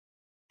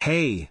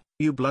Hey,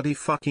 you bloody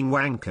fucking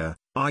wanker,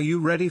 are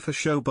you ready for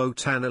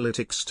Showboat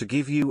Analytics to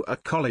give you a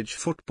college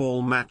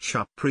football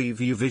matchup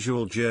preview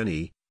visual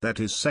journey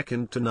that is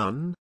second to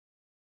none?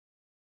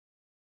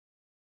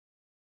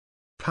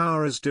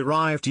 Power is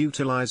derived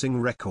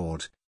utilizing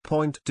record,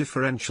 point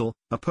differential,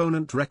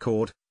 opponent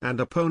record, and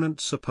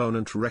opponent's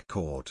opponent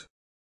record.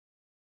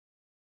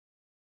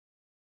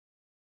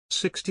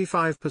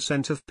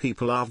 65% of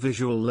people are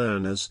visual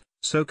learners,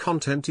 so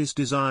content is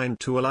designed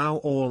to allow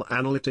all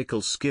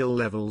analytical skill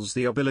levels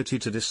the ability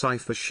to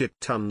decipher shit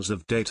tons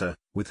of data,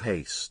 with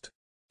haste.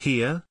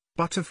 Here,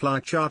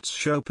 butterfly charts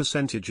show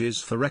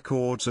percentages for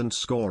records and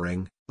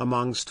scoring,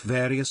 amongst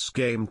various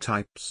game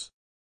types.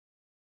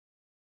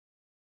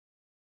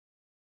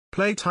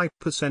 Play type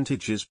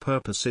percentages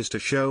purpose is to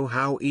show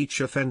how each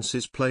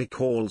offense's play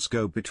calls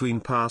go between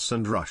pass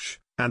and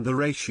rush, and the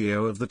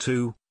ratio of the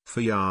two,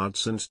 for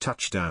yards and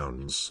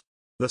touchdowns.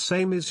 The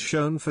same is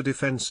shown for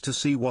defense to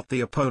see what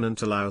the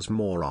opponent allows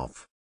more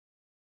of.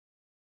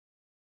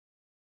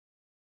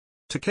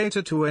 To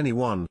cater to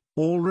anyone,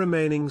 all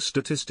remaining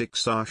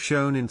statistics are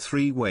shown in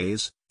three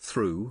ways: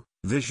 through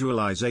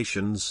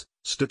visualizations,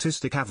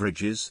 statistic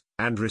averages,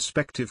 and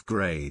respective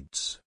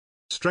grades.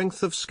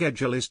 Strength of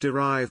schedule is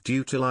derived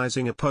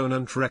utilizing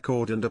opponent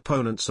record and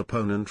opponent's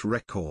opponent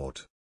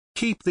record.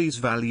 Keep these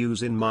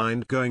values in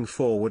mind going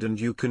forward and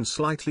you can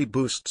slightly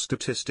boost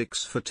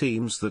statistics for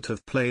teams that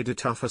have played a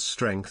tougher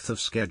strength of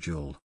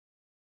schedule.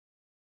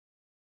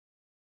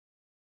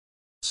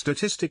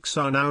 Statistics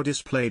are now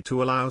displayed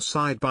to allow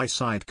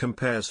side-by-side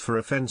compares for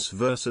offense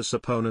versus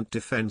opponent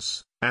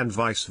defense, and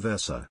vice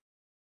versa.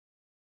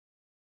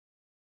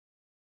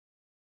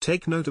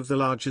 Take note of the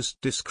largest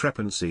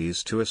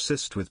discrepancies to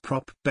assist with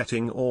prop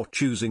betting or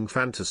choosing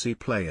fantasy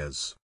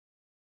players.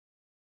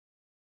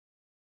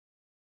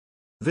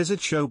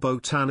 Visit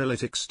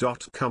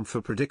showboatanalytics.com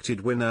for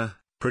predicted winner,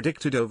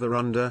 predicted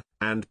over-under,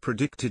 and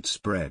predicted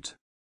spread.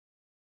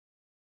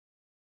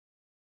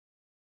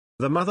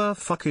 The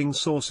motherfucking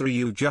sorcery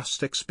you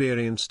just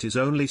experienced is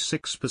only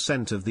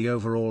 6% of the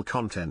overall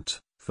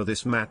content for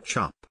this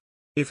matchup.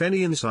 If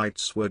any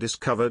insights were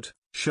discovered,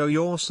 show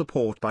your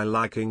support by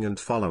liking and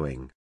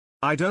following.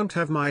 I don't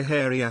have my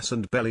hairy ass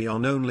and belly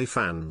on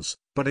OnlyFans,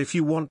 but if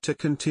you want to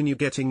continue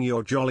getting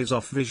your jollies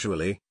off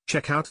visually,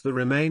 check out the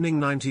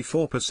remaining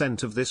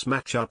 94% of this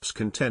matchup's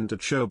content at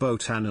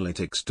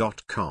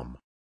showboatanalytics.com.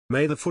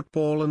 May the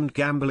football and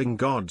gambling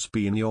gods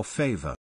be in your favor.